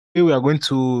Today we are going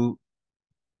to,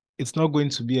 it's not going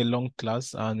to be a long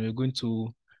class, and we're going to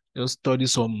just study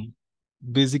some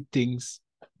basic things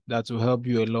that will help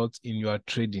you a lot in your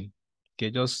trading. Okay,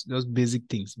 just basic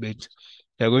things, but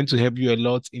they're going to help you a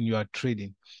lot in your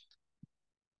trading.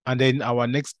 And then our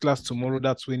next class tomorrow,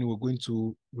 that's when we're going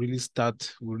to really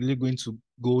start, we're really going to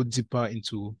go deeper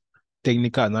into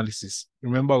technical analysis.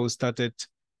 Remember, we started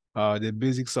the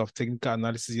basics of technical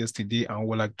analysis yesterday, and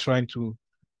we're like trying to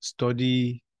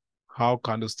study how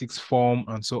candlesticks form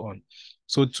and so on.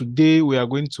 So today we are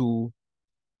going to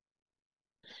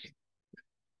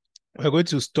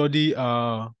study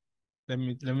let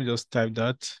me just type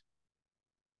that.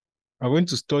 We're going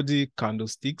to study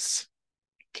candlesticks,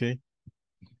 okay?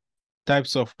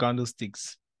 Types of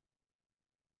candlesticks.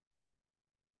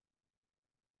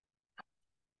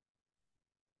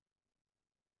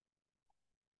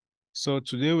 So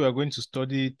today we are going to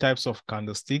study types of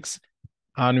candlesticks,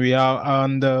 and there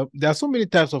are so many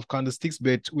types of candlesticks,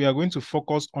 but we are going to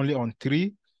focus only on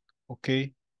three.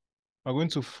 Okay, we're going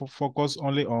to focus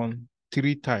only on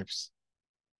three types,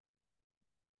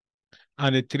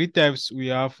 and the three types we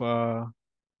have a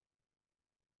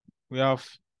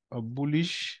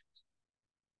bullish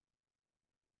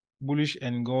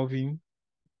engulfing.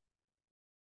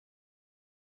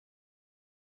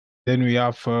 Then we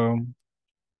have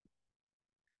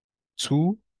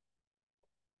two.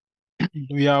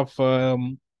 We have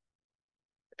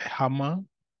hammer,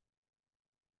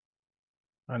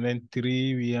 and then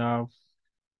three we have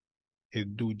a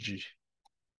doji.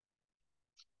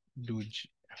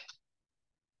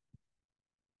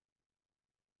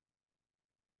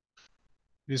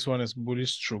 This one is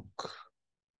bullish stroke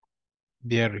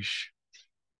bearish.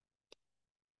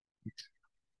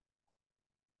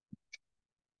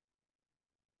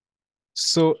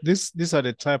 So these are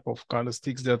the type of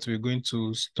candlesticks that we're going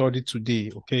to study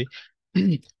today. Okay,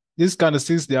 these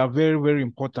candlesticks, they are very, very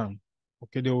important.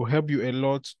 Okay, they will help you a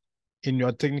lot in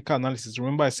your technical analysis.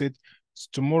 Remember, I said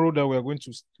tomorrow that we're going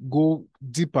to go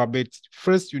deeper, but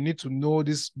first you need to know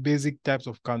these basic types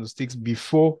of candlesticks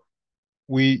before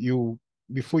you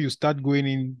start going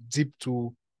in deep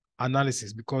to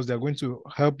analysis, because they're going to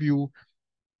help you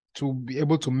to be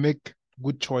able to make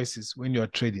good choices when you are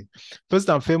trading. First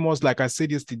and foremost, like I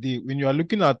said yesterday, when you are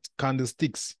looking at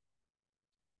candlesticks,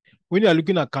 you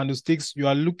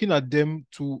are looking at them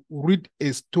to read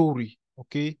a story.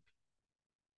 Okay,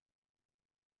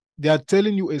 they are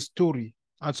telling you a story,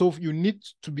 and so you need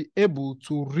to be able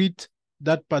to read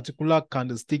that particular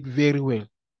candlestick very well.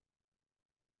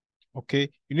 Okay,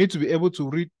 you need to be able to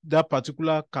read that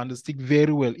particular candlestick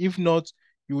very well. If not,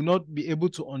 you will not be able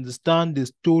to understand the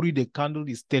story the candle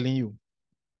is telling you.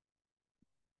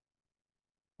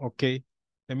 Okay,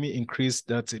 let me increase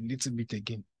that a little bit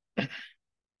again.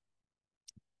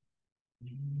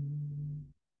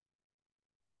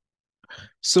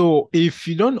 So if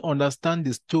you don't understand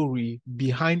the story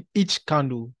behind each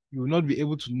candle, you will not be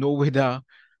able to know whether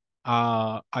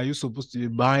are you supposed to be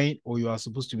buying or you are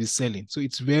supposed to be selling. So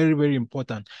it's very, very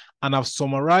important. And I've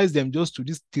summarized them just to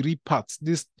these three parts.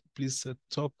 This, please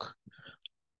talk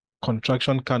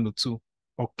contraction candle too.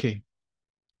 Okay.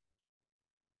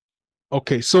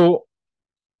 Okay, so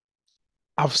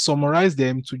I've summarized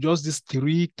them to just these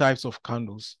three types of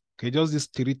candles. Okay, just these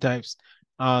three types.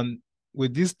 And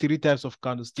with these three types of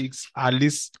candlesticks, at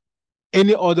least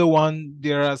any other one,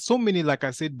 there are so many, like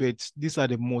I said, but these are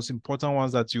the most important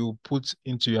ones that you put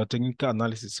into your technical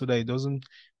analysis so that it doesn't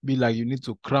be like you need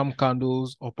to cram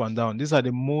candles up and down. These are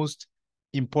the most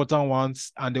important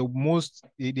ones, and the most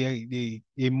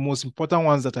important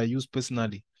ones that I use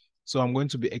personally. So I'm going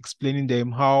to be explaining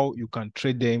them, how you can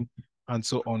trade them, and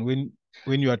so on.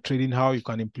 When you are trading, how you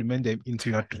can implement them into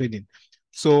your trading.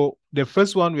 So the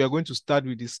first one we are going to start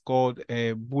with is called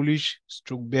a bullish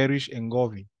stroke bearish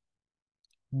engulfing.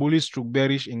 Bullish stroke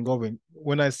bearish engulfing.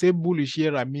 When I say bullish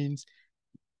here, I mean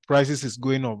prices is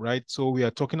going up, right? So we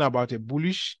are talking about a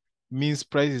bullish, means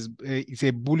price is it's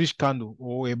a bullish candle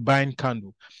or a buying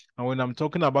candle. And when I'm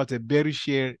talking about a bearish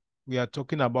here, we are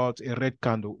talking about a red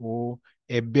candle or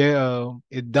a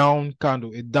down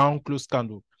candle, a down close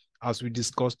candle, as we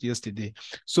discussed yesterday.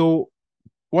 So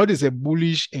what is a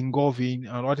bullish engulfing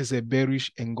and what is a bearish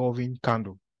engulfing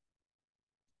candle?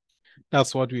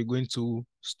 That's what we're going to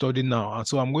study now. And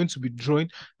so I'm going to be drawing.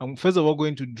 I'm first of all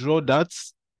going to draw that.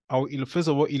 I'll first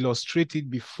of all illustrate it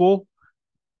before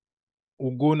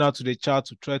we'll go now to the chart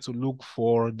to try to look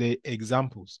for the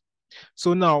examples.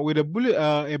 So now with a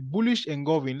bullish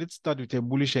engulfing, let's start with a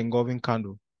bullish engulfing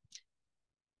candle.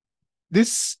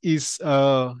 This is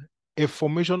a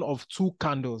formation of two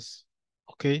candles.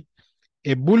 Okay.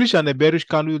 A bullish and a bearish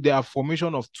candle, they are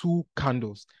formation of two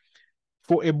candles.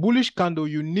 For a bullish candle,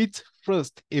 you need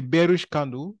first a bearish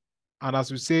candle. And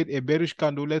as we said, a bearish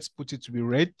candle, let's put it to be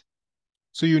red.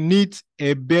 So you need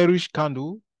a bearish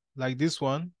candle like this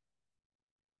one.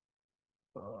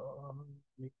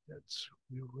 Make that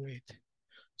be red.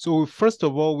 So first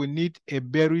of all, we need a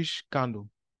bearish candle.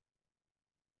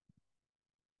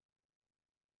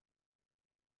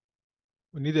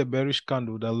 We need a bearish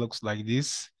candle that looks like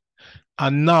this.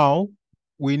 And now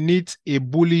we need a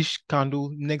bullish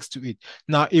candle next to it.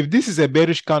 Now, if this is a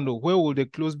bearish candle, where will the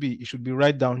close be? It should be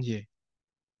right down here.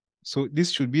 So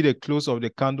this should be the close of the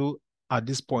candle at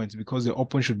this point because the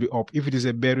open should be up if it is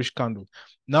a bearish candle.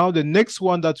 Now, the next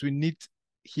one that we need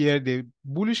here, the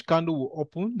bullish candle will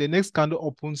open. The next candle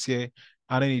opens here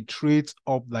and then it trades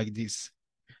up like this.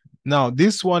 Now,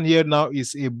 this one here now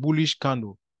is a bullish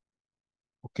candle.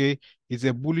 Okay, it's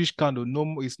a bullish candle.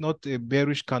 No, it's not a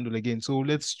bearish candle again. So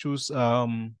let's choose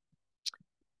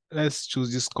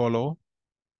this color.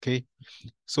 Okay,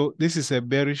 so this is a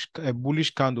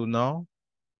bullish candle now.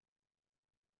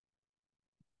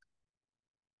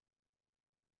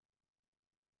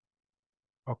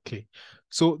 Okay,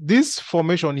 so this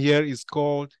formation here is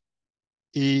called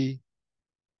a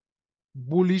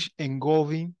bullish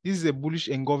engulfing. This is a bullish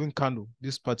engulfing candle,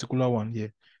 this particular one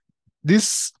here.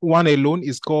 This one alone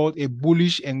is called a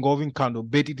bullish engulfing candle,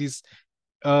 but it is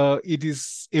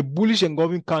a bullish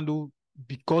engulfing candle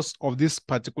because of this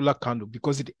particular candle,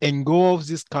 because it engulfs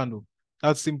this candle.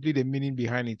 That's simply the meaning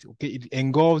behind it. Okay, it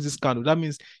engulfs this candle. That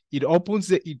means it opens,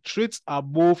 it trades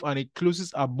above and it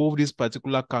closes above this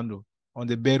particular candle on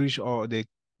the bearish or the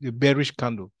bearish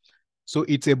candle. So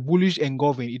it's a bullish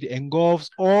engulfing. It engulfs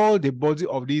all the body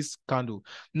of this candle.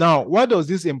 Now, what does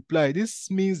this imply? This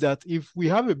means that if we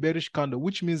have a bearish candle,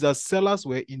 which means that sellers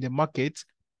were in the market,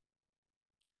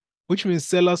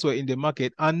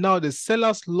 and now the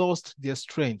sellers lost their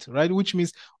strength, right? Which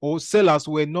means sellers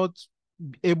were not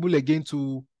able again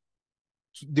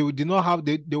they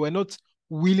were not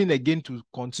willing again to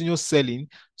continue selling.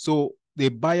 So the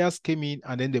buyers came in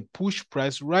and then they pushed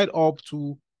price right up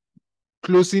to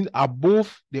closing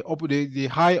above the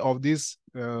high of this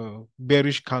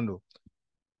bearish candle.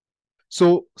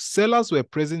 So sellers were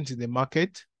present in the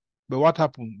market, but what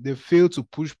happened? They failed to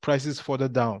push prices further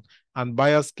down and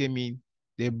buyers came in,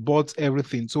 they bought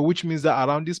everything. So which means that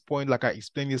around this point, like I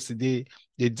explained yesterday,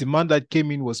 the demand that came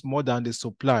in was more than the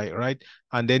supply, right?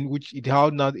 And then it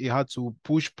had to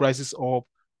push prices up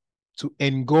to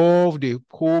engulf the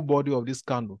whole body of this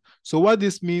candle. So what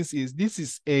this means is this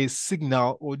is a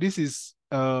signal, or this is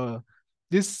a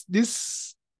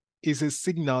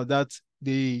signal that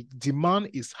the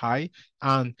demand is high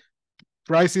and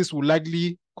prices will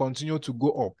likely continue to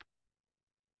go up.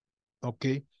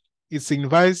 Okay, it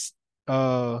signifies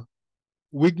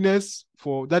weakness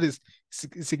it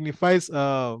signifies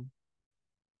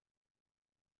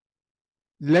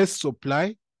less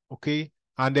supply, okay,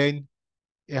 and then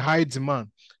a high demand.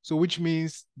 So which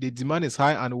means the demand is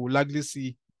high and we'll likely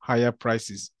see higher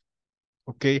prices.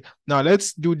 Okay, now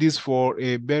let's do this for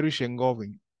a bearish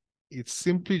engulfing. It's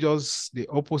simply just the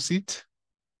opposite.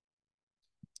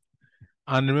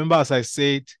 And remember, as I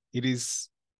said, it is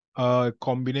a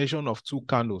combination of two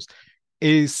candles.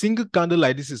 A single candle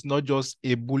like this is not just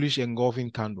a bullish engulfing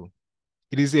candle.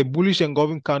 It is a bullish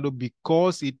engulfing candle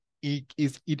because it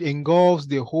engulfs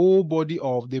the whole body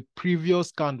of the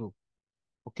previous candle.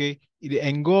 Okay, it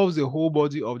engulfs the whole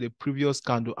body of the previous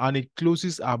candle and it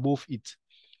closes above it.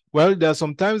 Well, there are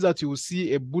some times that you will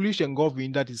see a bullish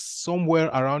engulfing that is somewhere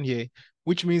around here,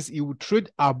 which means it will trade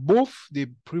above the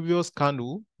previous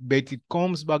candle, but it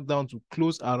comes back down to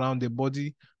close around the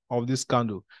body of this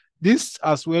candle. This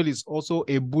as well is also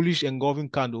a bullish engulfing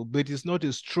candle, but it's not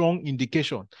a strong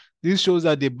indication. This shows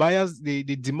that the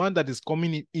demand that is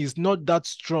coming in is not that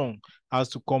strong as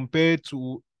to compare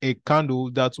to a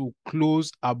candle that will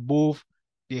close above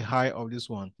the high of this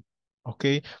one.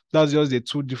 Okay, that's just the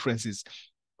two differences.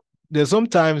 There's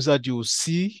sometimes that you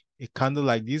see a candle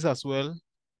like this as well.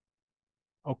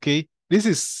 Okay, this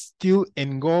is still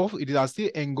engulfed. It has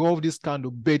still engulfed this candle,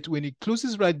 but when it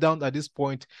closes right down at this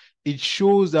point, it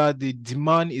shows that the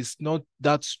demand is not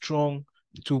that strong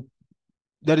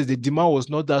the demand was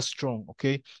not that strong,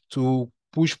 okay, to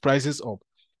push prices up,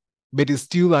 but it's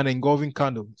still an engulfing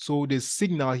candle. So the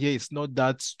signal here is not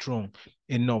that strong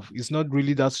enough. It's not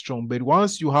really that strong, but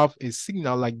once you have a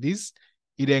signal like this,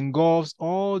 it engulfs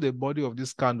all the body of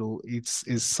this candle. It's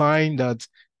a sign that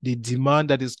the demand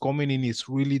that is coming in is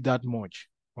really that much,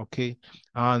 okay?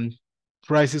 And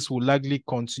prices will likely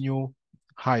continue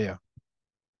higher.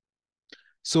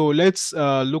 So let's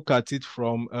look at it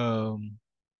from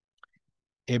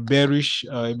a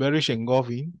bearish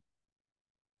engulfing.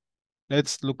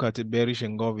 Let's look at a bearish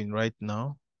engulfing right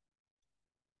now.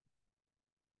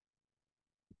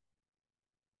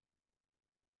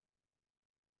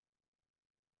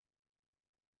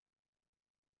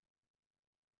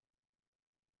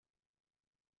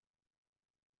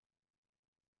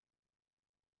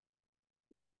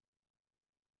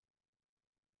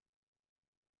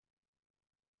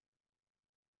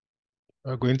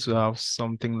 We're going to have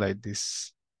something like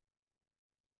this.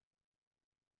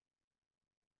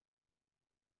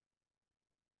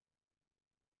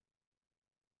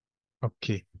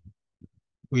 Okay.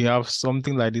 We have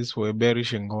something like this for a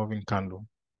bearish engulfing candle.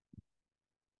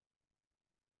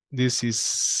 This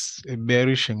is a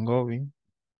bearish engulfing.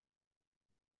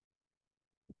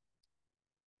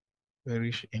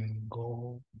 Bearish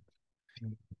engulfing.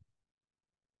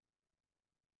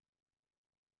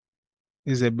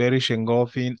 This is a bearish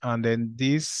engulfing, and then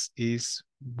this is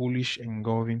bullish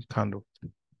engulfing candle.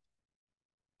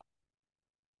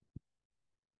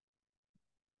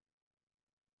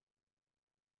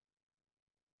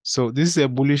 So this is a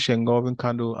bullish engulfing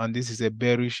candle, and this is a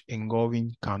bearish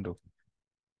engulfing candle.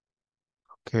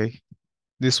 Okay.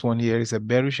 This one here is a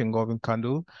bearish engulfing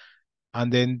candle,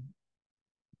 and then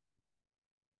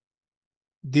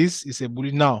this is a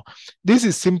bullish. Now, this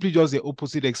is simply just the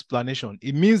opposite explanation.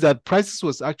 It means that prices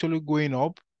was actually going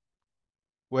up.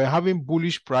 We're having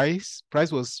bullish price.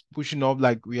 Price was pushing up,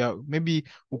 like maybe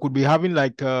we could be having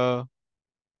like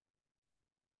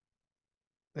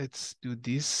let's do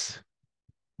this.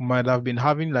 Might have been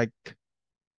having like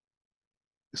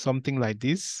something like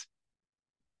this.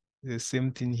 The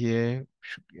same thing here.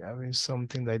 Should be having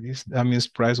something like this. That means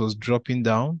price was dropping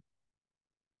down.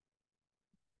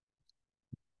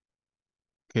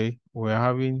 Okay, we're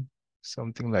having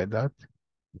something like that.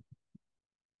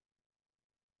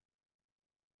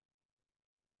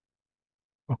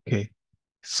 Okay,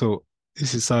 so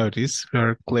this is how it is.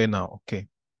 Very clear now. Okay,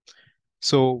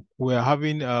 so we're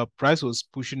having price was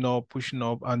pushing up,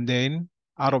 and then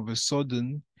out of a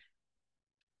sudden,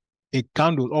 a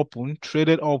candle open,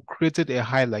 traded up, created a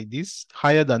high like this,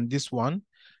 higher than this one,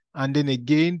 and then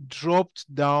again dropped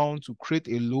down to create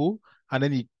a low, and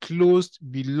then it closed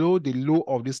below the low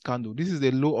of this candle. This is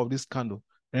the low of this candle.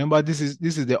 Remember, this is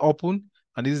the open,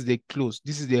 and this is the close.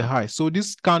 This is the high. So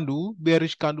this candle,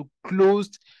 bearish candle,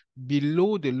 closed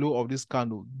below the low of this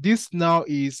candle. This now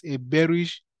is a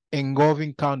bearish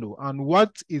engulfing candle, and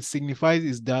what it signifies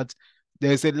is that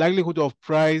there's a likelihood of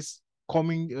price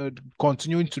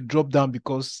continuing to drop down,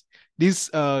 because this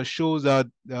shows that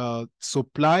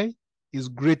supply is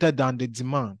greater than the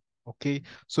demand. Okay,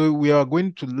 so we are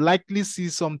going to likely see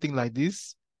something like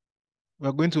this. We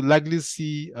are going to likely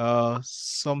see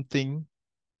something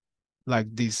like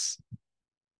this.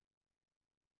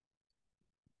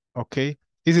 Okay,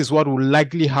 this is what will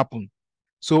likely happen.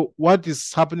 So what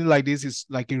is happening like this is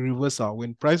like a reversal.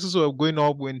 When prices were going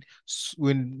up, when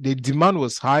the demand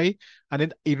was high, and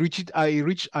then it reached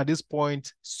at this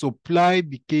point, supply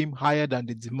became higher than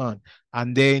the demand,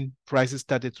 and then prices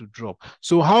started to drop.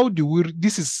 So how do we?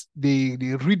 This is the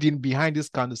reading behind this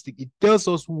candlestick. It tells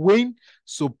us when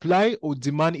supply or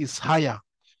demand is higher.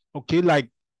 Okay,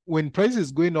 like when price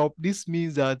is going up, this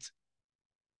means that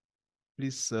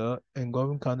this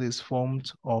engulfing candle is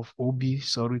formed of OB.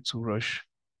 Sorry to rush.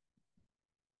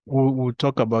 We'll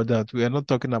talk about that. We are not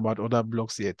talking about other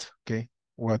blocks yet. Okay.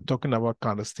 We're talking about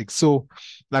candlesticks. So,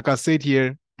 like I said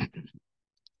here,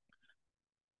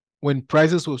 when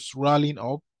prices was rallying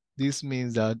up, this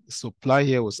means that supply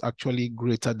here was actually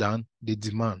greater than the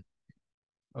demand.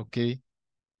 Okay.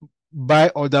 Buy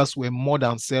orders were more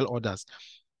than sell orders.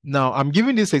 Now, I'm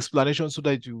giving this explanation so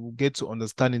that you get to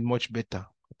understand it much better.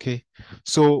 Okay.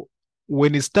 So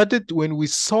when we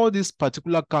saw this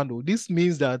particular candle, this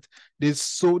means that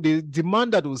the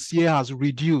demand that was here has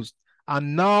reduced,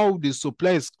 and now the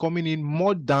supply is coming in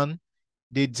more than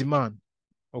the demand.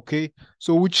 Okay.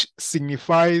 So which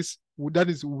signifies that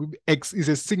is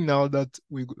a signal that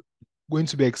we're going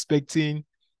to be expecting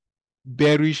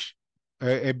bearish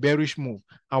a bearish move.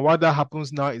 And what that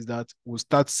happens now is that we'll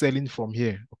start selling from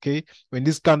here. Okay, when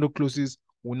this candle closes,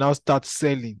 we'll now start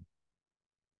selling.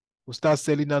 We'll start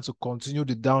selling now to continue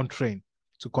the downtrend,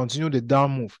 to continue the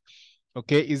down move.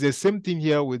 Okay, it's the same thing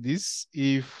here with this.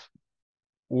 If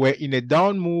we're in a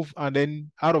down move and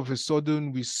then out of a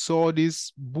sudden we saw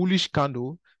this bullish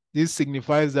candle, this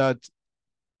signifies that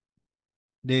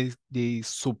the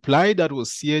supply that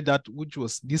was here, that which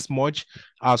was this much,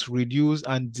 has reduced,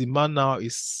 and demand now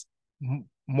is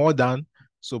more than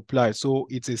supply. So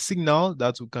it's a signal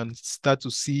that we can start to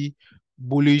see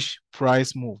bullish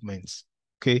price movements.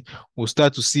 Okay, we'll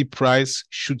start to see price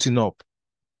shooting up.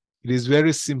 It is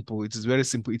very simple. It is very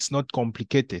simple. It's not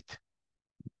complicated.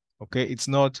 Okay, it's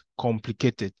not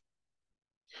complicated.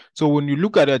 So when you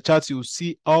look at the chart, you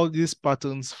see all these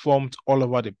patterns formed all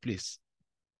over the place.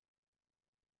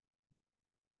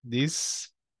 This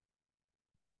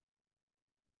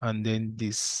and then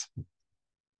this.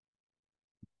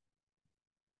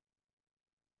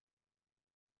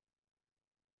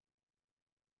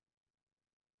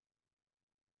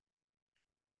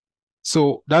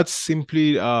 So that's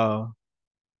simply the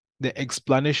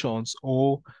explanations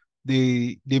or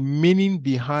the meaning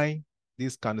behind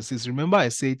these candlesticks. Remember, I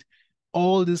said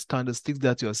all these candlesticks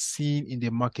that you're seeing in the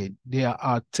market, they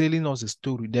are telling us a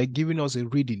story. They're giving us a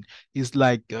reading. It's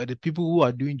like the people who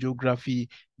are doing geography.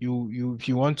 If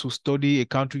you want to study a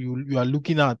country, you are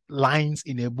looking at lines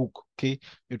in a book. Okay,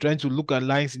 you're trying to look at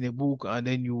lines in a book, and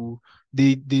then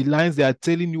the lines, they are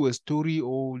telling you a story,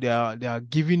 or they are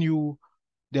giving you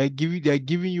a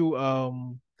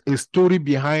story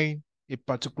behind a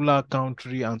particular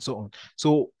country and so on.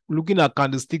 So looking at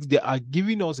candlesticks, they are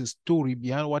giving us a story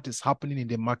behind what is happening in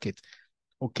the market.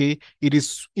 Okay, it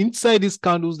is inside these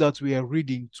candles that we are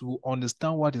reading to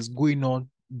understand what is going on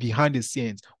behind the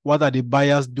scenes. What are the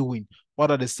buyers doing?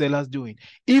 What are the sellers doing?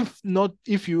 If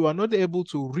you are not able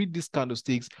to read these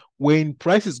candlesticks, when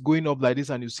price is going up like this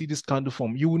and you see this candle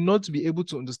form, you will not be able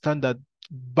to understand that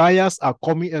buyers are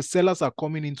coming, sellers are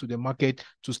coming into the market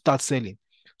to start selling.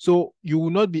 So you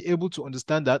will not be able to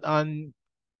understand that, and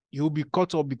you'll be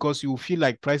caught up because you feel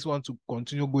like price wants to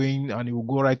continue going and it will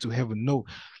go right to heaven. No,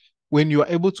 when you are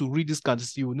able to read this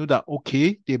candlestick, you will know that,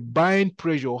 okay, the buying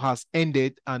pressure has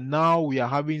ended and now we are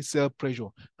having sell pressure,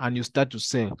 and you start to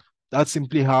sell. That's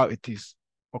simply how it is,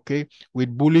 okay,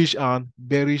 with bullish and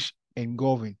bearish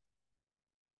engulfing.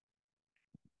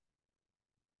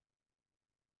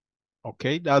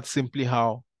 Okay, that's simply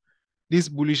how this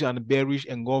bullish and bearish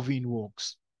engulfing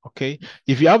works. Okay,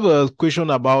 if you have a question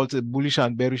about bullish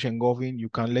and bearish engulfing, you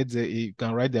can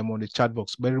write them on the chat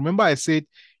box. But remember, I said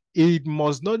it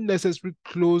must not necessarily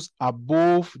close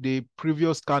above the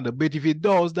previous candle. But if it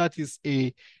does, that is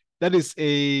a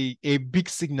big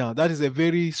signal. That is a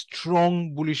very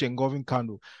strong bullish engulfing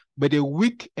candle. But a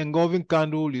weak engulfing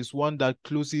candle is one that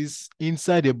closes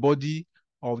inside the body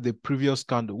of the previous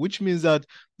candle, which means that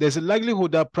there's a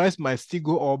likelihood that price might still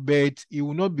go up, but it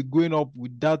will not be going up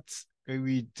with that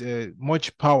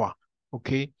much power.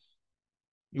 Okay,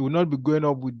 it will not be going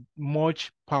up with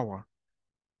much power.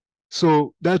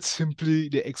 So that's simply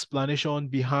the explanation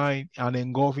behind an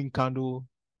engulfing candle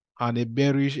and a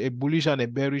bullish and a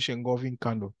bearish engulfing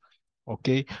candle.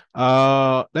 Okay,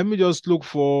 let me just look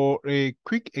for a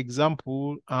quick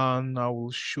example and I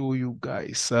will show you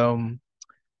guys.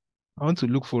 I want to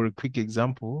look for a quick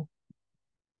example.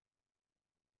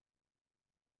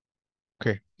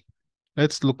 Okay,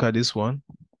 let's look at this one.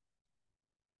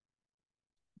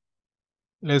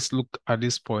 Let's look at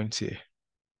this point here.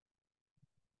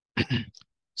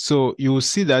 So you will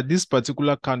see that this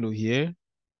particular candle here,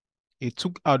 it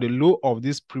took out the low of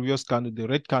this previous candle, the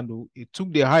red candle. It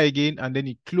took the high again and then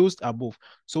it closed above.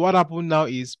 So what happened now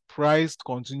is price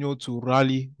continued to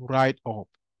rally right up.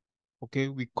 Okay,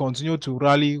 we continue to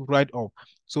rally right up.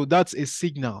 So that's a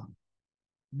signal.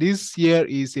 This here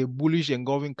is a bullish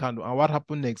engulfing candle. And what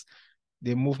happened next?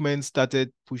 The movement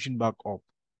started pushing back up.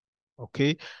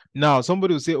 Okay, now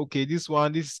somebody will say, okay, this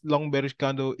long bearish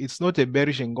candle, it's not a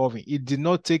bearish engulfing. It did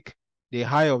not take the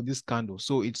high of this candle,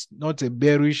 so it's not a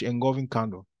bearish engulfing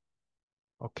candle.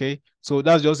 Okay, so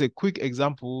that's just a quick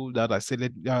example that I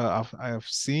have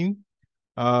seen.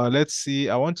 Let's see.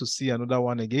 I want to see another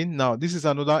one again. Now, this is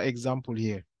another example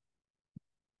here.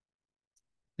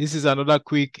 This is another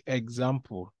quick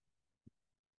example.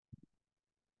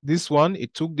 This one,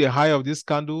 it took the high of this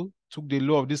candle, took the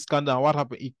low of this candle, and what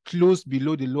happened? It closed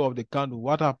below the low of the candle.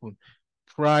 What happened?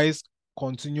 Price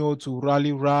continued to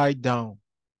rally right down.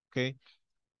 Okay.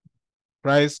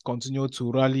 Price continued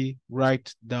to rally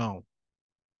right down.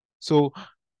 So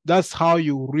that's how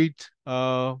you read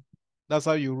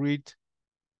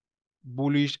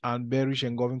bullish and bearish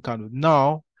engulfing candle.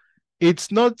 Now,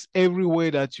 it's not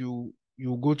everywhere that you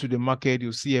go to the market,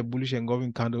 you see a bullish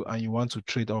engulfing candle and you want to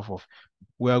trade off of.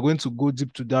 We are going to go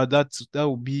deep to that. That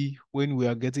will be when we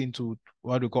are getting into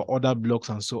what we call order blocks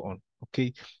and so on.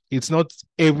 Okay, it's not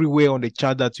everywhere on the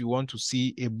chart that you want to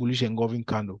see a bullish engulfing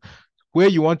candle. Where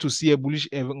you want to see a bullish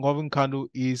engulfing candle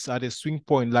is at a swing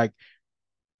point. Like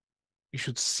you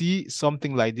should see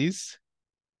something like this.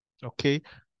 Okay,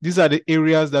 these are the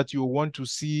areas that you want to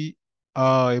see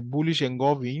a bullish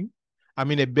engulfing. I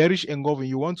mean, a bearish engulfing.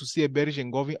 You want to see a bearish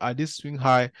engulfing at this swing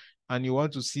high and you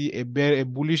want to see a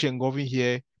bullish engulfing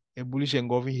here, a bullish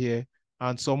engulfing here,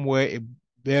 and somewhere a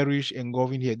bearish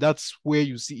engulfing here. That's where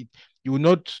you see it. You will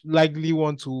not likely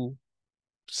want to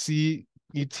see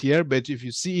it here, but if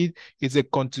you see it, it's a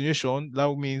continuation.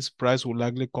 That means price will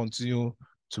likely continue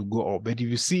to go up. But if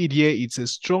you see it here, it's a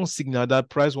strong signal that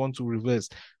price want to reverse.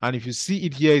 And if you see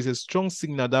it here, it's a strong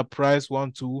signal that price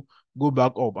want to go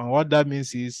back up. And what that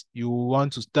means is you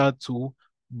want to start to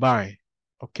buy.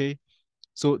 Okay.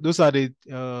 So those are the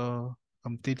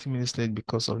I'm 30 minutes late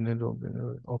because of network.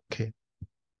 Okay.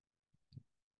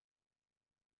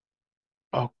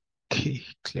 Okay,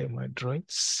 clear my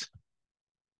drawings.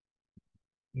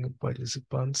 No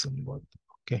participants on board.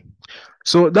 Okay.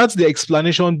 So that's the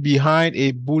explanation behind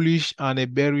a bullish and a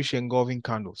bearish engulfing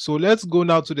candle. So let's go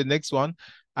now to the next one.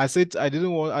 I said I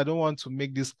don't want to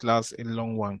make this class a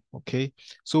long one. Okay.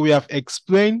 So we have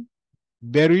explained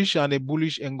bearish and a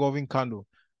bullish engulfing candle.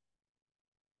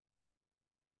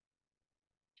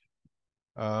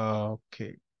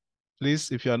 Okay.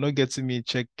 Please, if you are not getting me,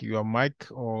 check your mic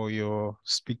or your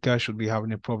speaker should be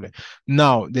having a problem.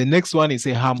 Now, the next one is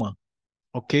a hammer.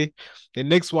 Okay. The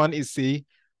next one is a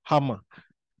hammer.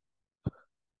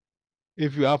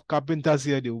 If you have carpenters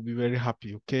here, they will be very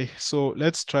happy. Okay. So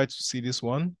let's try to see this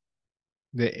one.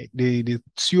 The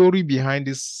theory behind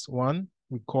this one,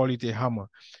 we call it a hammer.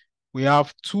 We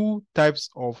have two types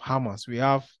of hammers. We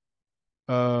have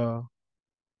a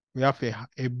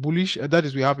bullish, that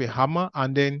is, we have a hammer,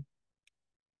 and then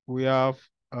we have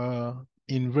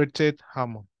inverted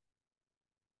hammer.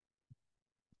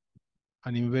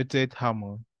 An inverted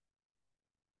hammer.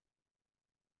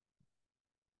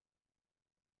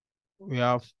 We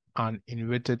have an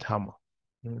inverted hammer.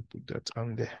 Let me put that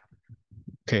on there.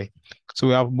 Okay. So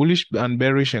we have bullish and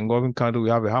bearish engulfing candle. We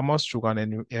have a hammer stroke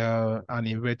and an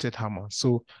inverted hammer.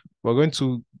 So we're going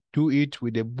to do it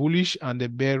with a bullish and a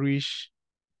bearish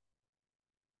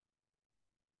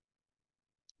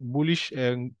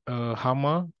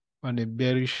hammer and a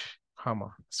bearish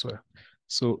hammer as well.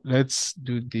 So let's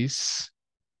do this.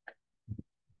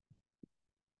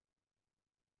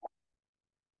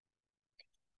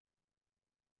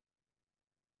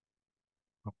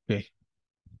 Okay.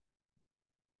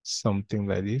 Something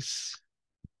like this.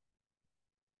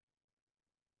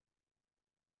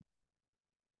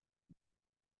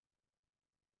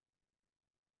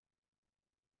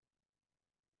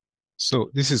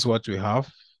 So this is what we have.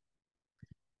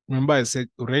 Remember I said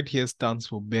red here stands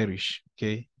for bearish,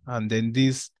 okay? And then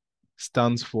this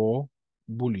stands for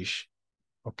bullish,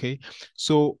 okay?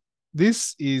 So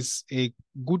this is a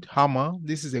good hammer.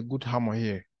 This is a good hammer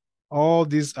here. All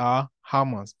these are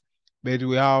hammers, but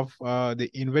we have the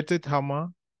inverted hammer.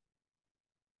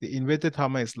 The inverted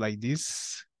hammer is like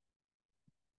this.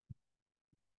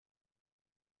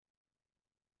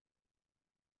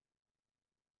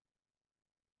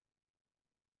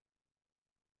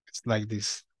 It's like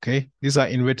this, okay? These are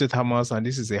inverted hammers, and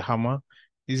this is a hammer.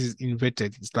 This is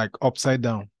inverted. It's like upside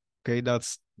down, okay?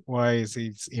 That's why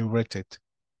it's inverted.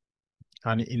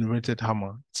 An inverted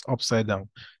hammer. It's upside down.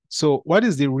 So what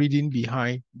is the reading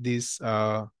behind this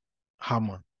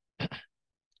hammer?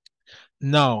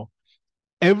 Now,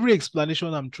 every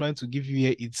explanation I'm trying to give you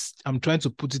here, I'm trying to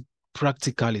put it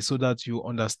practically so that you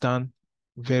understand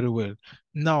very well.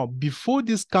 Now, before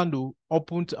this candle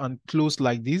opened and closed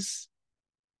like this,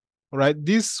 right,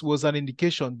 this was an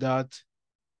indication that,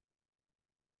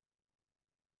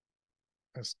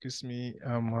 excuse me,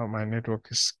 my network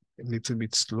is a little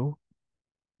bit slow.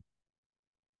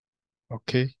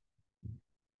 Okay.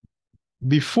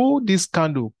 Before this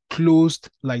candle closed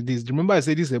like this, remember I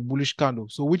said this is a bullish candle.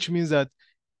 So which means that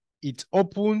it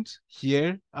opened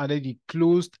here and then it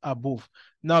closed above.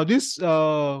 Now this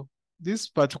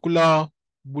particular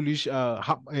bullish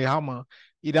hammer,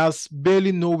 it has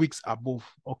barely no wicks above.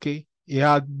 Okay. It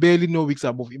had barely no wicks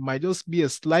above. It might just be a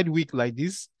slight wick like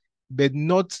this, but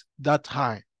not that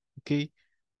high. Okay.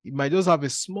 It might just have a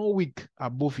small wick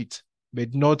above it,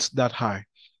 but not that high.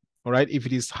 All right. If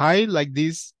it is high like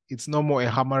this, it's no more a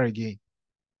hammer again.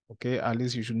 Okay. At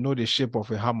least you should know the shape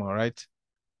of a hammer, right?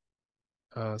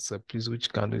 So please, which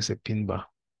candle is a pin bar?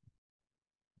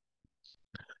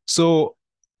 So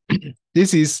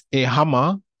this is a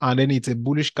hammer, and then it's a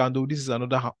bullish candle. This is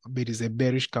another, but it's a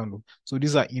bearish candle. So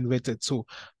these are inverted. So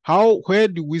where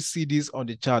do we see this on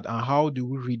the chart, and how do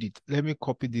we read it? Let me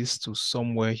copy this to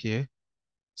somewhere here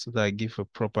so that I give a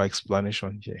proper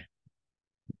explanation here.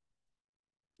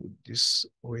 Put this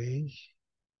way.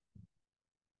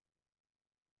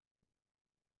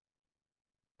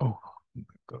 Oh my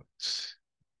God.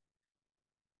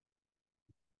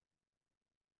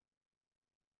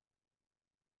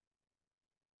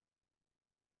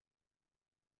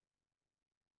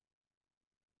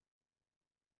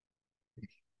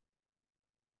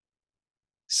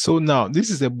 So now this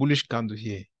is a bullish candle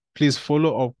here. Please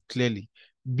follow up clearly.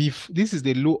 This is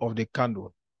the low of the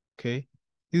candle. Okay.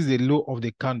 This is the low of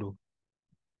the candle.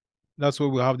 That's where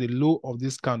we have the low of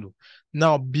this candle.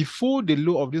 Now, before the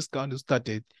low of this candle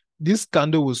started, this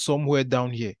candle was somewhere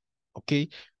down here. Okay.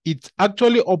 It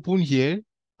actually opened here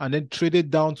and then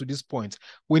traded down to this point.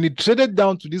 When it traded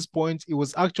down to this point, it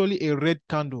was actually a red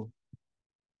candle.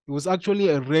 It was actually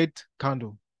a red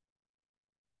candle.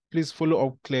 Please follow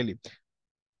up clearly.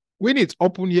 When it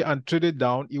opened here and traded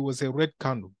down, it was a red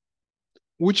candle,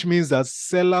 which means that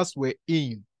sellers were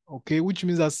in, okay? Which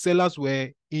means that sellers were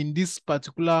in this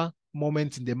particular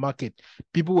moment in the market.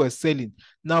 People were selling.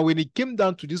 Now, when it came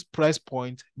down to this price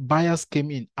point, buyers came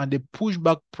in and they pushed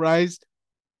back price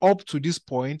up to this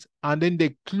point, and then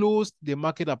they closed the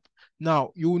market up. Now,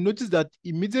 you will notice that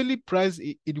immediately price,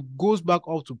 it goes back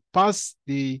up to pass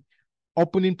the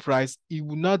opening price. It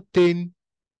will not turn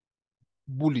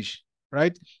bullish,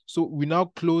 right? So we now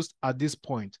closed at this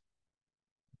point.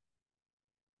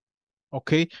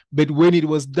 Okay, but when it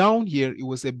was down here, it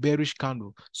was a bearish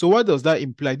candle. So what does that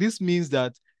imply? This means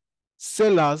that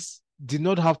sellers did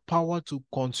not have power to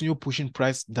continue pushing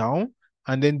price down,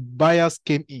 and then buyers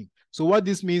came in. So what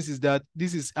this means is that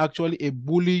this is actually a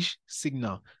bullish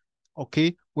signal.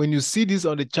 Okay, when you see this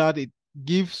on the chart, it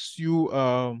gives you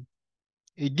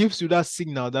that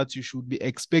signal that you should be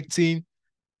expecting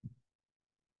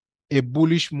a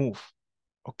bullish move.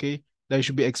 Okay, that you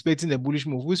should be expecting a bullish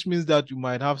move, which means that you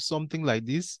might have something like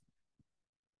this.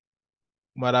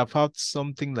 Might have had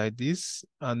something like this,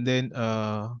 and then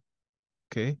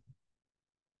okay,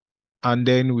 and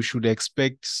then we should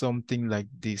expect something like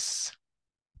this.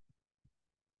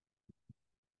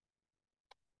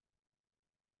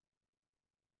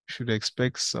 Should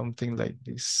expect something like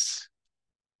this.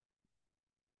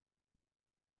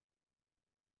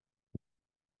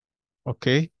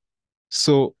 Okay,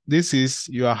 so this is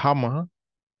your hammer.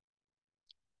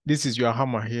 This is your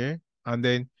hammer here, and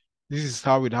then this is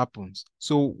how it happens.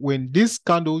 So when this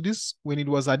candle, when it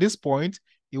was at this point,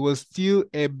 it was still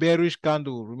a bearish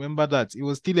candle. Remember that it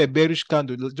was still a bearish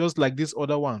candle, just like these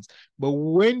other ones. But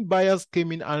when buyers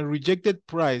came in and rejected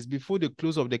price before the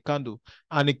close of the candle,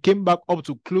 and it came back up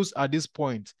to close at this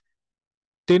point,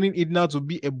 turning it now to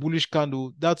be a bullish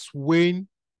candle, that's when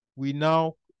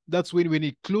when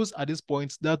it closed at this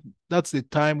point, that's the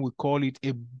time we call it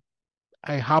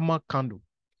a hammer candle.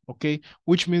 Okay,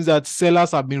 which means that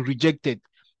sellers have been rejected.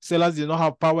 Sellers do not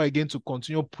have power again to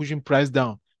continue pushing price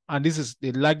down, and this is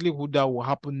the likelihood that will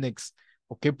happen next.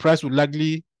 Okay, price will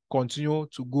likely continue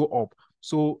to go up.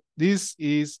 So this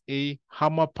is a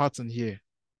hammer pattern here.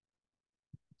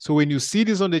 So when you see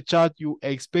this on the chart, you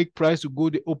expect price to go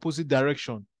the opposite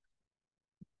direction.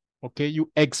 Okay,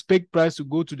 you expect price to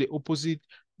go to the opposite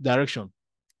direction.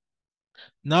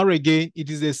 Now again, it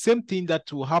is the same thing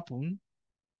that will happen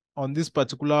on this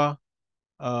particular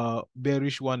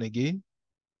bearish one again.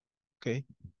 Okay,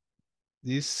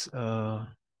 this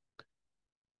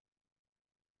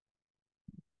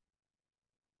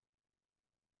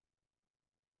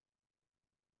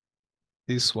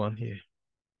this one here.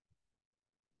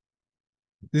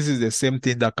 This is the same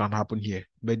thing that can happen here,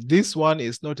 but this one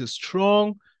is not a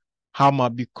strong hammer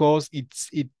because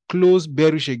it closed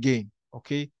bearish again.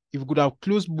 Okay, if it could have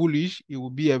closed bullish, it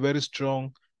would be a very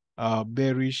strong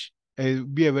bearish,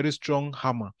 be a very strong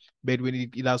hammer. But when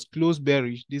it has closed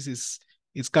bearish,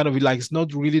 it's kind of like it's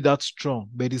not really that strong,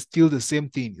 but it's still the same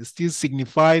thing. It still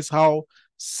signifies how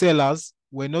sellers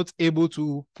were not able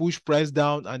to push price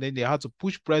down, and then they had to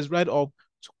push price right up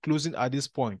to closing at this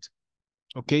point.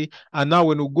 Okay, and now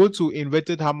when we go to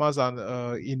inverted hammers and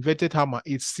inverted hammer,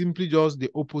 it's simply just the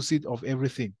opposite of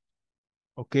everything.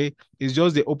 Okay, it's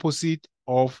just the opposite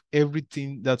of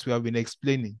everything that we have been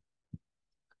explaining.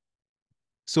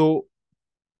 So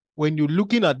when you're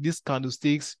looking at these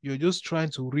candlesticks, you're just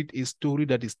trying to read a story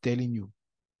that is telling you.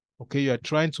 Okay, you're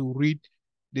trying to read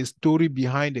the story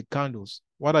behind the candles.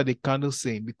 What are the candles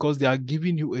saying? Because they are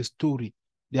giving you a story.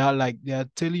 They are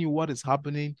telling you what is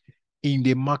happening in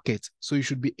the market. So you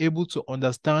should be able to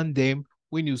understand them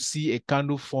when you see a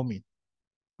candle forming.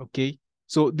 Okay.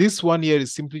 So this one here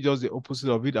is simply just the opposite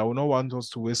of it. I will not want us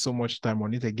to waste so much time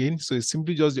on it again. So it's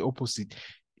simply just the opposite.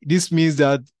 This means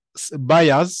that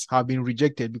buyers have been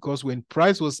rejected because when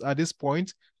price was at this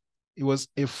point, it was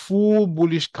a full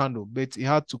bullish candle, but it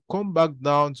had to come back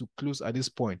down to close at this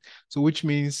point. So which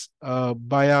means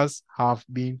buyers have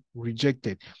been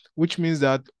rejected, which means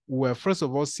that we're first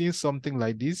of all seeing something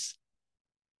like this.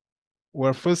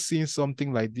 We're first seeing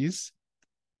something like this.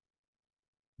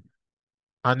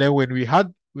 And then when we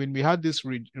had this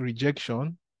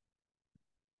rejection,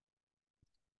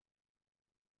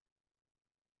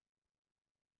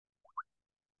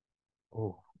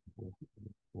 Oh, oh,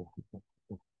 oh, oh,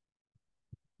 oh.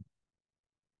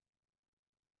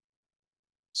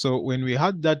 So when we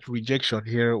had that rejection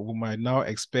here, we might now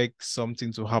expect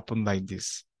something to happen like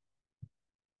this.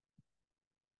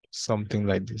 Something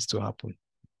like this to happen.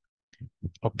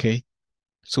 Okay.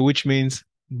 So which means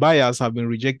buyers have been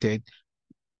rejected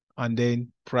and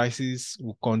then prices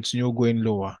will continue going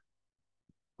lower.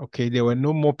 Okay. There were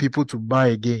no more people to buy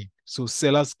again. So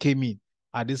sellers came in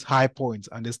at this high point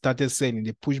and they started selling.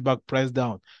 They pushed back price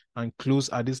down and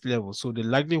closed at this level. So the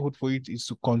likelihood for it is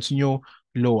to continue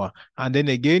lower. And then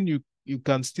again, you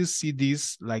can still see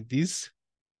this like this.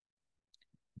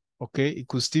 Okay, it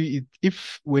could still,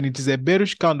 if when it is a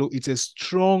bearish candle, it's a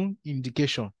strong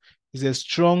indication, it's a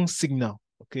strong signal.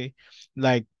 Okay,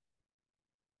 like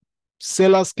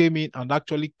sellers came in and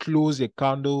actually closed a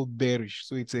candle bearish,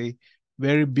 so it's a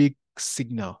very big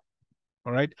signal.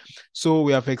 All right, so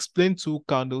we have explained two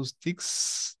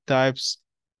candlesticks types: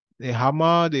 the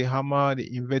hammer, the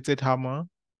inverted hammer.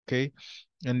 Okay,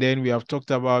 and then we have talked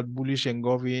about bullish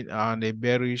engulfing and a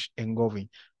bearish engulfing.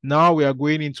 Now we are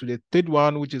going into the third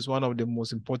one, which is one of the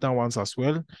most important ones as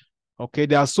well. Okay,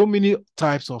 there are so many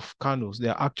types of candles.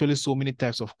 There are actually so many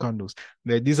types of candles.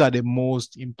 But these are the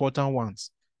most important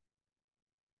ones.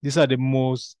 These are the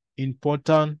most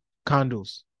important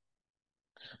candles.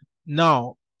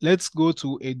 Now, let's go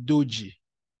to a doji.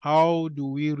 How do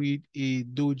we read a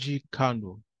doji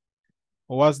candle?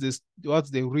 Or what's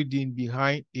the reading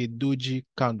behind a doji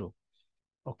candle?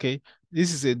 Okay,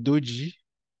 this is a doji.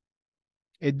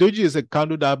 A doji is a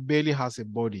candle that barely has a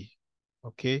body.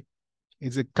 Okay,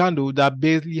 it's a candle that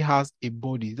barely has a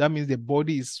body. That means the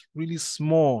body is really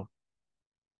small.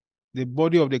 The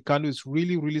body of the candle is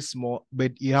really, really small,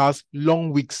 but it has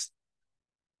long wicks.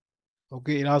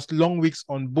 Okay, it has long wicks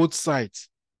on both sides,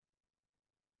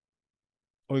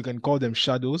 or you can call them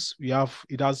shadows.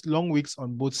 It has long wicks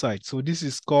on both sides. So this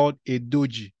is called a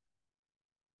doji.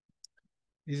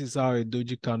 This is how a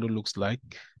doji candle looks like.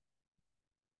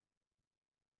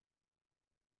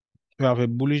 We have a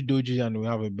bullish doji and we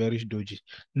have a bearish doji.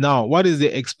 Now, what is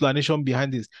the explanation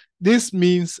behind this? This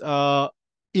means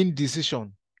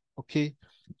indecision. Okay,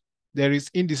 there is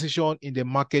indecision in the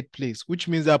marketplace, which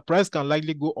means that price can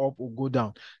likely go up or go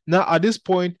down. Now, at this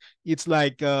point, it's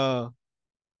like the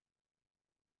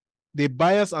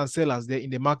buyers and sellers, they're in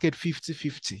the market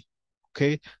 50-50.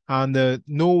 Okay, and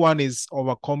no one is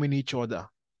overcoming each other.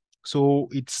 So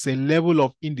it's a level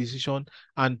of indecision,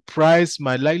 and price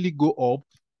might likely go up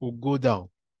or go down.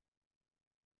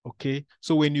 Okay,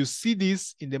 so when you see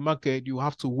this in the market, you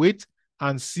have to wait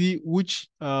and see which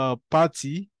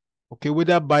party, okay,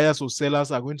 whether buyers or sellers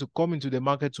are going to come into the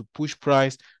market to push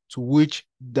price to which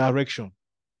direction.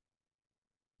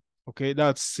 Okay,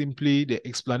 that's simply the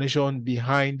explanation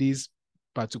behind this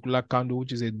particular candle,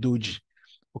 which is a doji.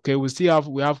 Okay, we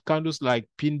have candles like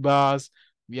pin bars,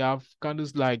 we have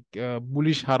candles like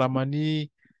bullish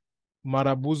haramani,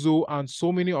 marabuzo, and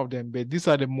so many of them. But these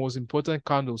are the most important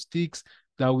candlesticks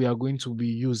that we are going to be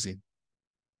using.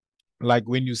 Like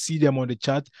when you see them on the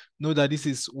chart, know that this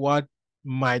is what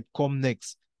might come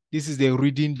next. This is the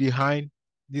reading behind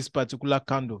this particular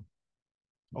candle.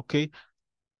 Okay.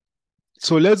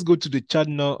 So let's go to the chart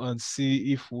now and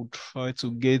see if we'll try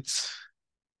to get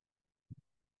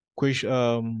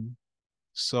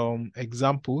some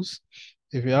examples.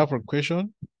 If you have a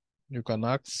question, you can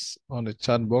ask on the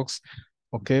chat box.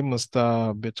 Okay,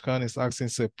 Mr. Betkan is asking,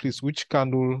 say, please, which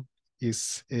candle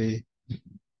is a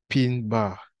pin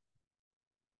bar?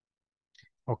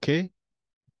 Okay,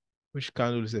 which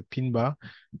candle is a pin bar?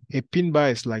 A pin bar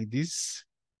is like this.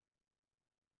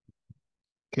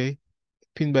 Okay,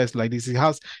 pin bar is like this.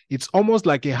 It's almost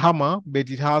like a hammer, but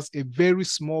it has a very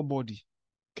small body.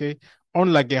 Okay,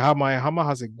 unlike a hammer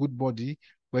has a good body,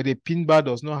 but a pin bar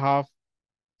does not have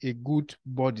a good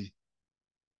body.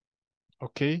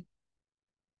 Okay,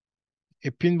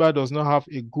 a pin bar does not have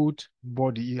a good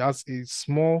body. It has a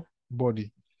small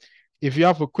body. If you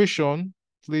have a question,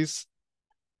 please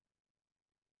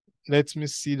let me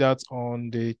see that on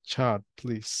the chart,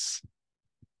 please.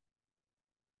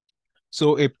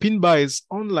 So a pin bar is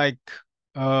unlike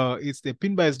the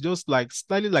pin bar is just like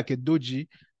slightly like a doji,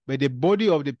 but the body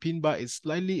of the pin bar is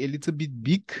slightly a little bit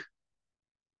big,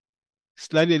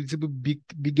 slightly a little bit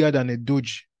bigger than a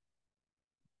doji.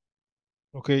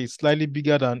 Okay, it's slightly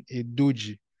bigger than a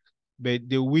doji, but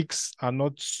the wicks are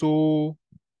not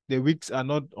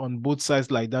on both sides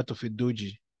like that of a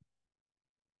doji.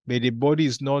 But the body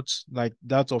is not like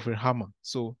that of a hammer.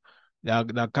 So they're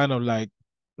kind of like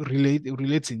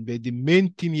relating. But the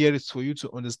main thing here is for you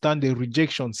to understand the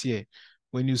rejections here.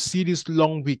 When you see this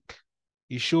long wick,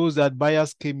 it shows that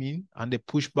buyers came in and they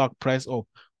pushed back price up.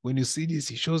 When you see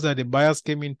this, it shows that the buyers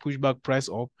came in, pushed back price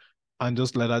up, and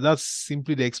just like that. That's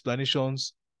simply the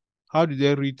explanations. How do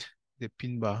they read the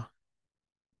pin bar?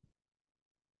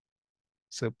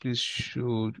 So please,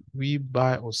 should we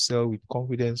buy or sell with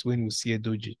confidence when we see a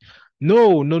doji?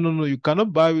 No, no, no, no. You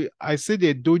cannot buy. I said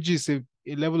the doji is a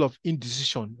level of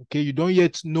indecision. Okay, you don't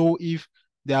yet know if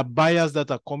there are buyers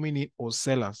that are coming in or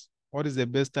sellers. What is the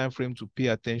best time frame to pay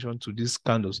attention to these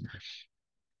candles?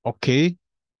 Okay,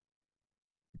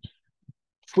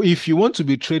 if you want to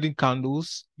be trading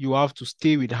candles, you have to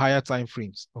stay with higher time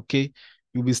frames. Okay,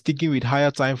 you'll be sticking with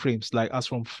higher time frames, like as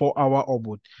from 4 hour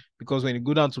upward. Because when you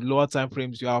go down to lower time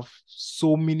frames, you have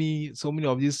so many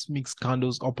of these mixed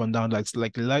candles up and down, like it's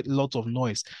like a lot of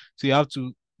noise. So you have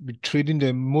to be trading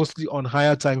them mostly on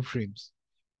higher time frames,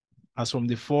 as from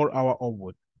the 4 hour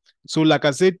upward. So, like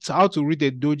I said, how to read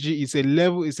a doji is a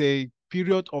level, is a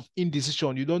period of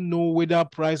indecision. You don't know whether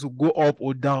price will go up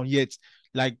or down yet.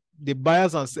 Like the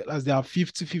buyers and sellers, they are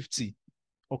 50-50.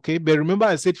 Okay. But remember,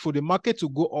 I said for the market to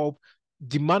go up,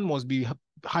 demand must be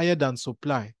higher than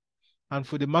supply. And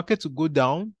for the market to go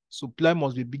down, supply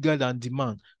must be bigger than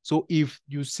demand. So if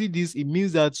you see this, it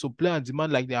means that supply and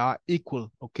demand, like, they are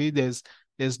equal. Okay, there's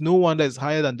no one that is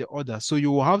higher than the other. So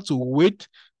you will have to wait,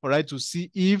 all right, to see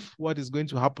if what is going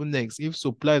to happen next. If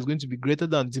supply is going to be greater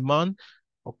than demand,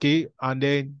 okay, and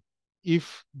then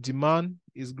if demand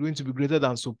is going to be greater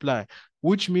than supply,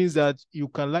 which means that you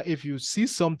can, like, if you see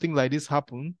something like this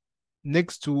happen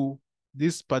next to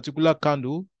this particular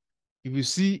candle, if you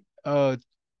see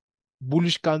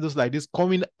bullish candles like this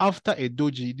coming after a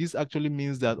doji, this actually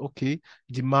means that, okay,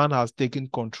 demand has taken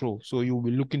control. So you'll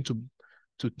be looking to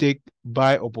take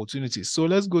buy opportunities. So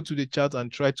let's go to the chart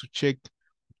and try to check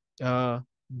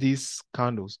these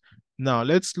candles. Now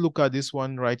let's look at this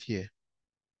one right here.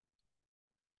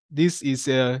 This is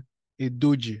a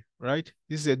doji, right?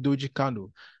 This is a doji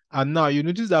candle. And now you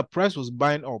notice that price was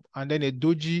buying up and then a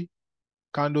doji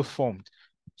candle formed.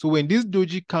 So when this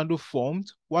doji candle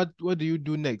formed, what do you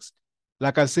do next?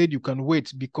 Like I said, you can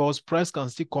wait because price can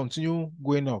still continue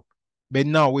going up. But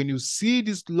now when you see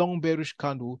this long bearish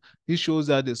candle, this shows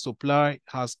that the supply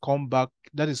has come back.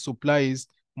 That is, supply is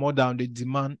more than the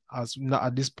demand as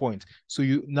at this point. So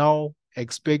you now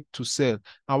expect to sell.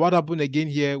 And what happened again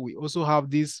here? We also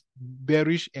have this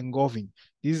bearish engulfing.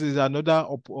 This is another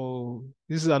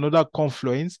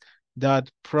confluence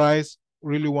that price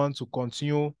really want to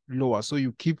continue lower. So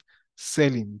you keep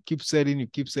selling, you keep selling, you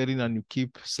keep selling, and you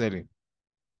keep selling.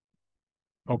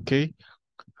 Okay.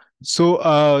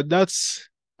 So that's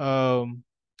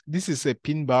this is a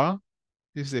pin bar.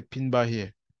 This is a pin bar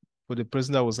here. For the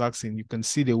person that was asking, you can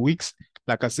see the wicks.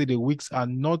 Like I said, the wicks are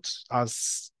not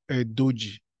as a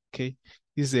doji. Okay.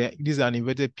 This is an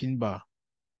inverted pin bar.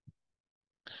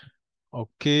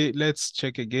 Okay, let's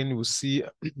check again. We'll see.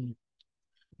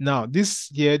 Now, these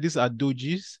are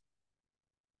dojis.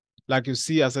 Like you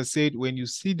see, as I said, when you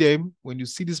see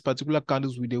these particular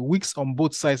candles with the wicks on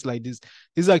both sides like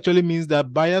this actually means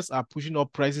that buyers are pushing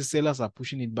up prices, sellers are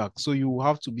pushing it back. So you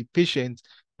have to be patient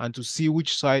and to see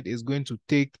which side is going to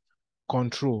take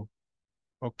control.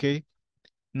 Okay.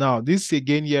 Now, this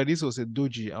again here, this was a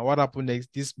doji. And what happened next?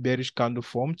 This bearish candle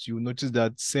formed. You notice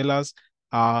that sellers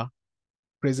are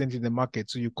present in the market.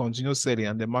 So you continue selling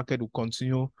and the market will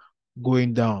continue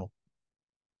going down.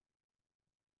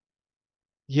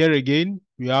 Here again,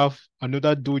 we have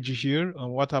another doji here.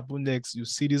 And what happened next? You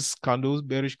see these candles,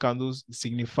 bearish candles, it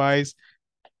signifies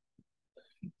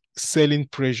selling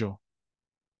pressure.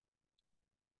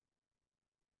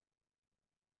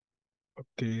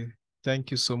 Okay,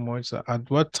 thank you so much. So at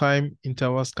what time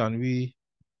intervals can we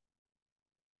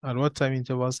analyze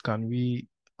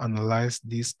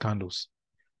these candles?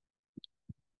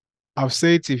 I've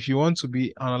said if you want to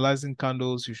be analyzing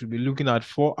candles, you should be looking at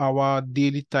 4 hour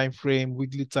daily time frame,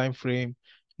 weekly time frame,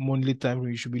 monthly time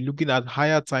frame. You should be looking at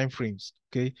higher time frames.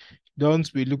 Okay.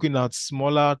 Don't be looking at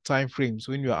smaller time frames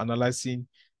when you are analyzing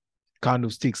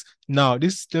candlesticks. Now,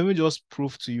 let me just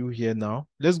prove to you here now.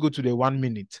 Let's go to the 1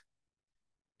 minute.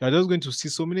 You're just going to see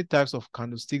so many types of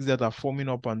candlesticks that are forming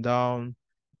up and down,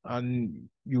 and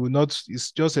you will not,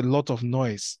 it's just a lot of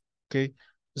noise. Okay.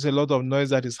 There's a lot of noise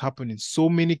that is happening. So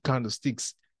many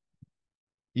candlesticks.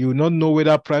 You will not know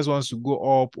whether price wants to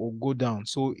go up or go down.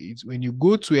 So it's when you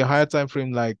go to a higher time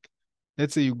frame, like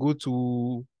let's say you go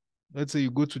to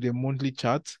the monthly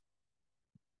chart.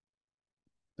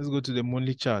 Let's go to the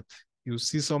monthly chart. You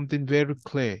see something very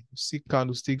clear. You see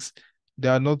candlesticks, they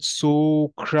are not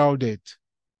so crowded,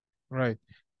 right?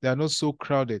 They are not so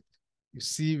crowded. You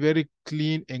see very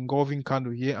clean engulfing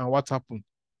candle here, and what happened?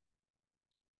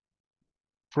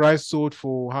 Price sold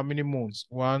for how many months?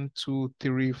 1, 2,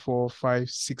 3, 4, 5,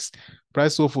 6.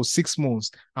 Price sold for 6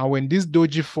 months. And when this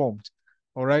doji formed,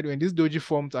 all right, when this doji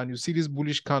formed and you see this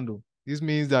bullish candle, this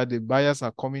means that the buyers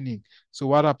are coming in. So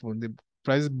what happened? The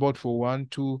price bought for 1,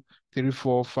 2, 3,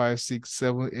 4, 5, 6,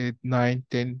 7, 8, 9,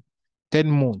 10,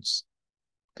 10 months.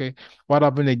 Okay. What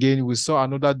happened again? We saw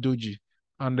another doji.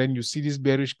 And then you see this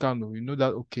bearish candle. You know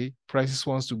that, okay, prices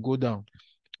wants to go down.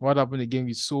 What happened again?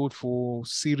 We sold for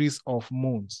series of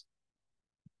months.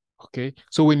 Okay.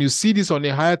 So when you see this on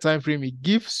a higher time frame, it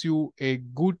gives you a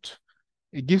good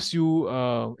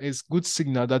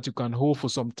signal that you can hold for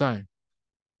some time.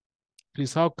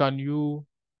 Please, how can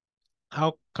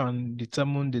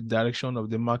determine the direction of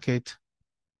the market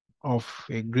of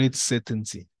a great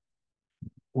certainty?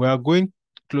 We are going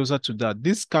closer to that.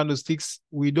 These candlesticks,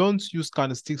 we don't use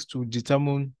candlesticks to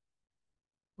determine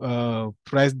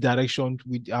price direction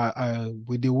with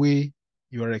the way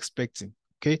you are expecting.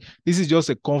 Okay, this is just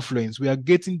a confluence. We are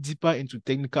getting deeper into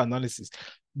technical analysis,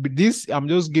 but this, I'm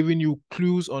just giving you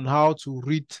clues on how to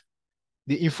read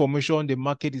the information the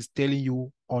market is telling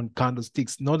you on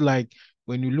candlesticks. Not like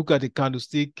when you look at a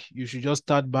candlestick, you should just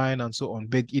start buying and so on,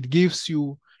 but it gives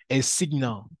you a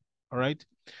signal. All right.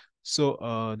 So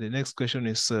the next question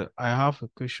is, I have a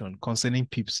question concerning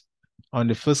pips. On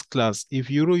the first class, if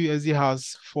Euro USD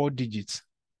has 4 digits,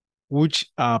 which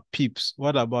are pips,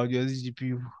 what about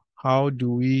USD How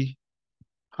do we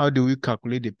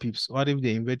calculate the pips? What if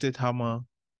the inverted hammer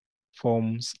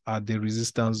forms at the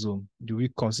resistance zone? Do we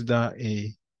consider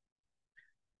you're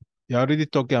already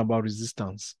talking about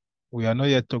resistance. We are not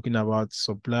yet talking about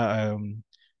support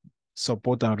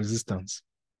and resistance.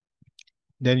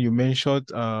 Then you mentioned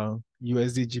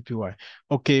USD GPY.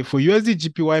 Okay, for USD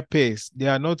GPY pairs, they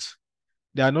are not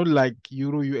like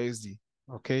Euro USD.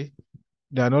 Okay,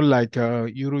 they are not like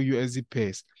Euro USD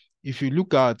pairs. If you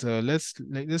look at let's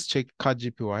check CAD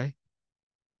GPY.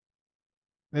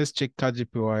 Let's check CAD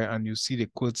GPY and you see the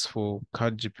codes for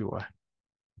CAD GPY.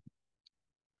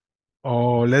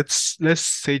 Or let's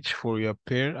search for your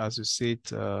pair, as you said,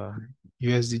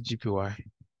 USD GPY.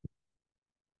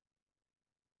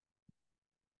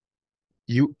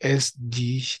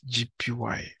 USD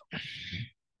GPY.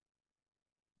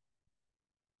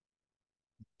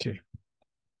 Okay.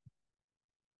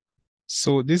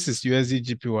 So this is USD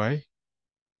GPY.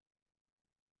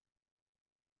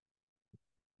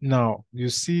 Now you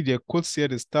see the quotes here,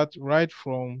 they start right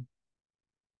from,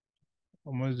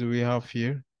 how much do we have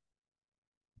here?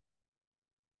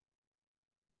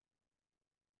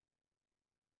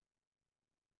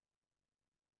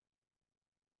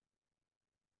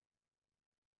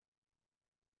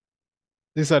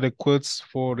 These are the quotes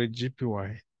for the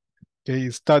GPY. Okay,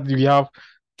 you have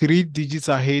 3 digits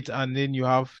ahead and then you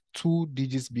have 2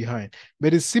 digits behind.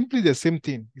 But it's simply the same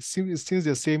thing. It's still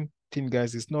the same thing,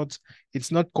 guys. It's not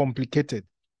complicated.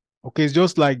 Okay, it's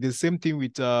just like the same thing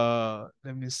with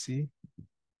let me see.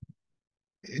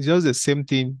 It's just the same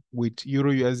thing with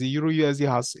Euro USD. Euro USD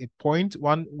has a point,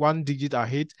 one digit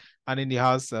ahead, and then it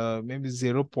has maybe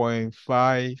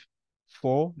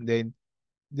 0.54. Then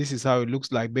this is how it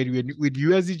looks like. But with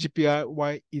USD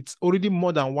GPY, it's already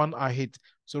more than 1 ahead.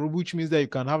 So which means that you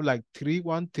can have like 3,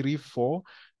 1, 3, 4,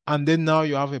 and then now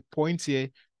you have a point here,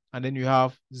 and then you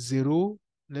have 0.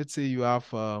 Let's say you have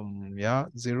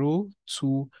 0,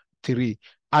 2, 3.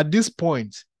 At this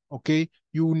point, okay,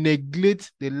 you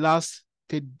neglect the last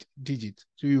third digit.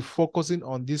 So you're focusing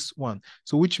on this one.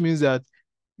 So which means that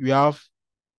you have,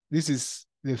 this is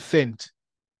the 10th,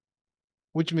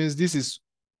 which means this is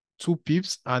 2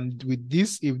 pips. And with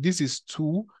this, if this is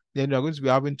 2, then you're going to be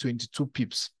having 22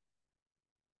 pips.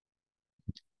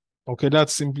 Okay,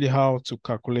 that's simply how to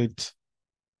calculate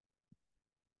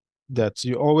that.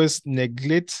 You always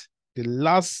neglect the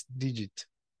last digit.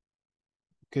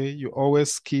 Okay, you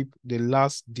always skip the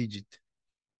last digit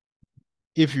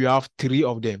if you have 3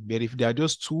 of them. But if there are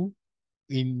just 2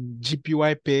 in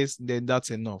GPY pairs, then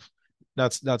that's enough.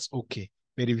 That's okay.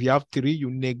 But if you have 3, you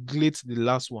neglect the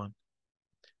last one.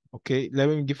 Okay, let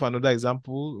me give another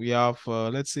example. We have,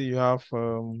 let's say you have,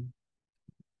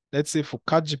 let's say for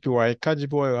CAD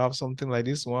GPY, you have something like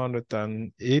this,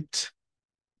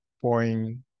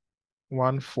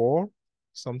 108.14,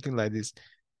 something like this,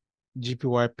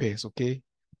 GPY pairs, okay?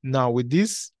 Now with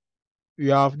this,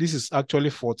 you have, this is actually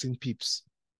 14 pips,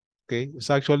 okay? It's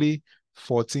actually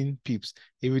 14 pips.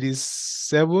 If it is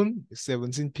 7, it's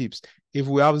 17 pips. If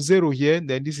we have 0 here,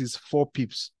 then this is 4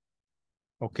 pips,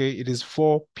 okay? It is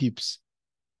 4 pips.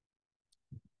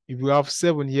 If we have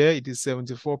 7 here, it is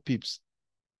 74 pips.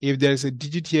 If there is a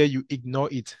digit here, you ignore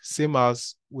it. Same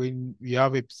as when you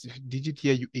have a digit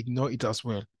here, you ignore it as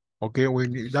well. Okay,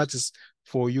 that is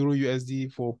for Euro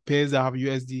USD, for pairs that have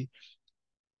USD,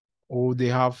 or they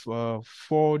have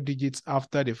 4 digits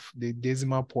after the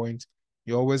decimal point,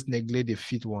 you always neglect the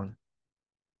fifth one.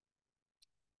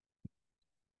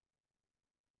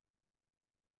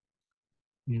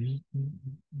 I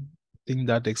think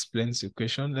that explains the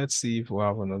question. Let's see if we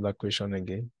have another question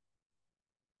again.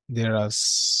 There are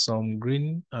some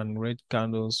green and red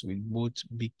candles with both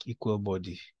big equal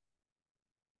body.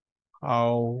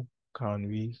 How can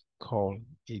we call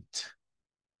it?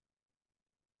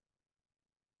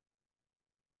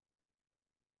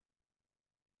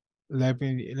 Let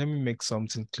me make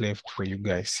something clear for you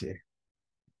guys here.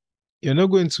 You're not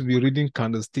going to be reading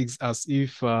candlesticks as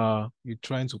if you're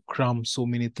trying to cram so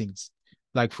many things.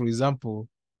 Like, for example,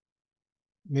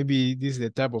 maybe this is the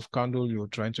type of candle you're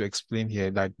trying to explain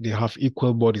here, like they have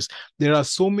equal bodies. There are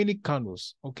so many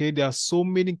candles, okay? There are so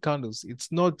many candles.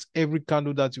 It's not every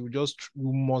candle that you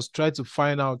must try to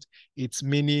find out its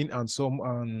meaning and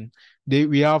some.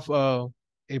 We have a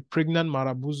pregnant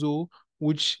marabuzo,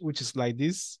 which is like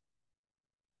this.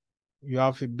 You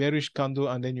have a bearish candle,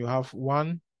 and then you have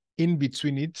one in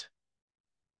between it.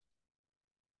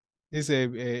 This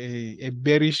is a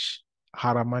bearish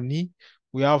Haramani.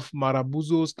 We have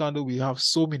Marabuzo's candle. We have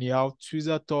so many. We have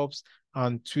tweezer tops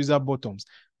and tweezer bottoms.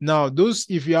 Now,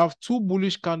 if you have two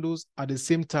bullish candles at the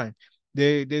same time,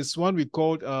 there's one we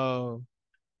called the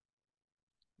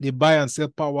buy and sell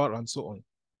power and so on.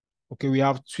 Okay, we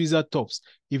have tweezer tops.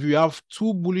 If you have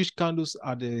two bullish candles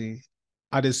at the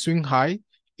swing high,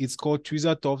 it's called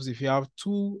tweezer tops. If you have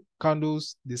two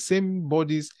candles, the same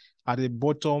bodies at the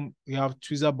bottom, you have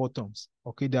tweezer bottoms.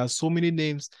 Okay, there are so many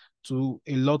names to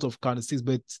a lot of candlesticks,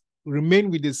 but remain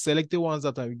with the selected ones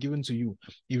that are given to you.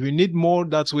 If you need more,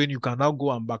 that's when you can now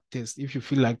go and back test. If you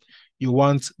feel like you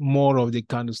want more of the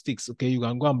candlesticks, okay, you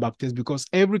can go and back test because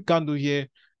every candle here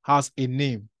has a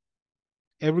name.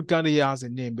 Every candle here has a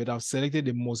name, but I've selected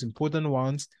the most important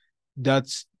ones that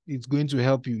it's going to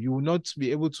help you. You will not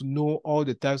be able to know all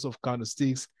the types of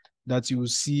candlesticks that you will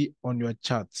see on your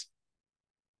chart.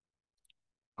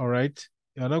 All right.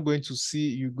 You're not going to see,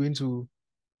 you're going to,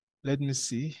 let me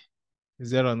see.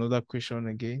 Is there another question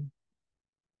again?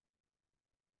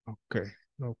 Okay,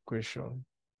 no question.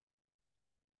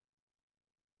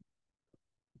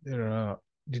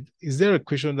 Is there a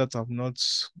question that I've not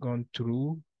gone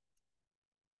through?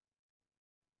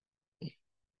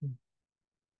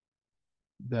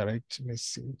 Direct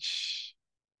message.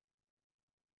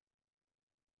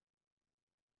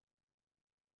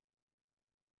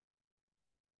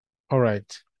 All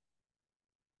right.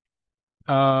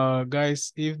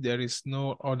 Guys, if there is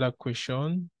no other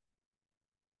question,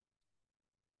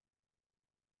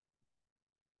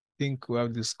 I think we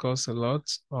have discussed a lot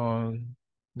on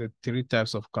the 3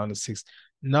 types of candlesticks.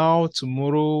 Now,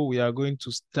 tomorrow, we are going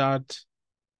to start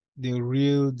the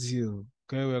real deal.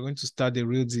 Okay, we are going to start the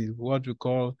real deal. We're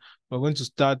going to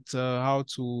start how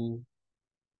to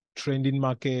trending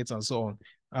markets and so on.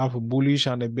 I have a bullish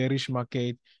and a bearish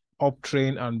market,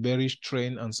 uptrend and bearish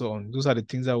trend, and so on. Those are the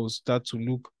things I will start to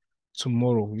look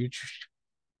tomorrow.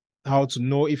 How to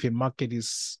know if a market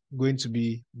is going to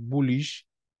be bullish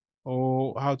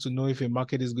or how to know if a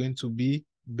market is going to be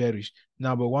bearish.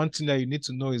 Now, but one thing that you need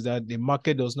to know is that the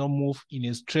market does not move in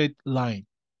a straight line.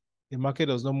 The market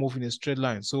does not move in a straight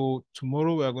line. So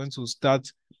tomorrow we are going to start